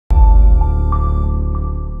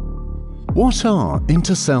What are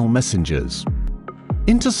intercell messengers?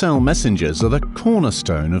 Intercell messengers are the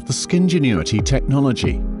cornerstone of the SkinGenuity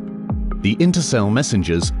technology. The intercell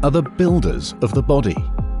messengers are the builders of the body.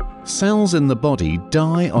 Cells in the body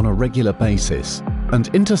die on a regular basis, and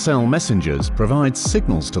intercell messengers provide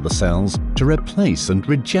signals to the cells to replace and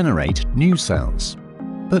regenerate new cells.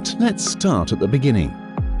 But let's start at the beginning.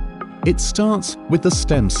 It starts with the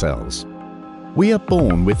stem cells. We are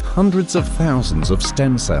born with hundreds of thousands of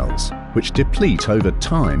stem cells, which deplete over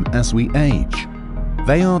time as we age.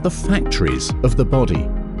 They are the factories of the body.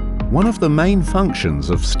 One of the main functions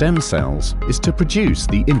of stem cells is to produce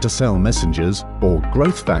the intercell messengers or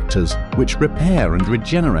growth factors which repair and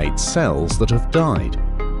regenerate cells that have died.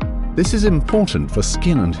 This is important for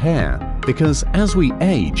skin and hair because as we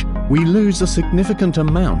age, we lose a significant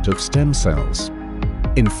amount of stem cells.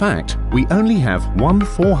 In fact, we only have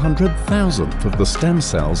 1/400,000th of the stem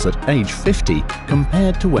cells at age 50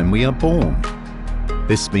 compared to when we are born.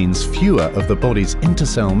 This means fewer of the body's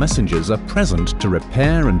intercell messengers are present to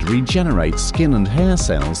repair and regenerate skin and hair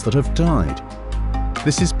cells that have died.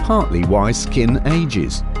 This is partly why skin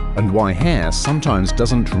ages, and why hair sometimes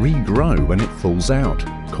doesn't regrow when it falls out,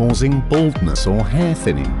 causing baldness or hair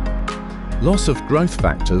thinning. Loss of growth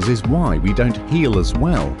factors is why we don't heal as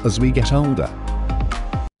well as we get older.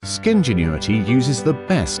 SkinGenuity uses the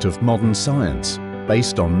best of modern science,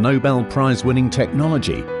 based on Nobel Prize-winning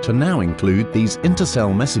technology, to now include these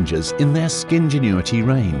intercell messengers in their SkinGenuity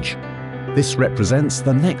range. This represents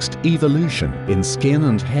the next evolution in skin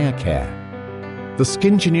and hair care. The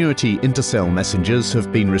SkinGenuity intercell messengers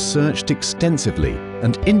have been researched extensively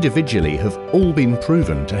and individually have all been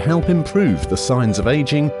proven to help improve the signs of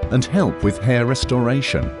aging and help with hair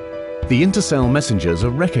restoration. The intercell messengers are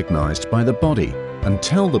recognized by the body and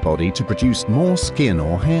tell the body to produce more skin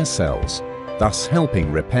or hair cells, thus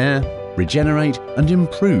helping repair, regenerate and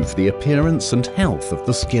improve the appearance and health of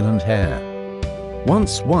the skin and hair.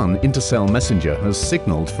 Once one intercell messenger has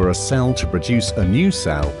signaled for a cell to produce a new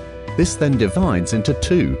cell, this then divides into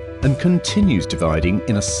two and continues dividing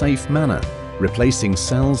in a safe manner, replacing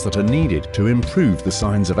cells that are needed to improve the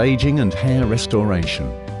signs of aging and hair restoration.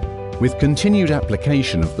 With continued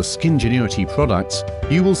application of the SkinGenuity products,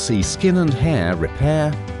 you will see skin and hair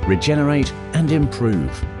repair, regenerate and improve.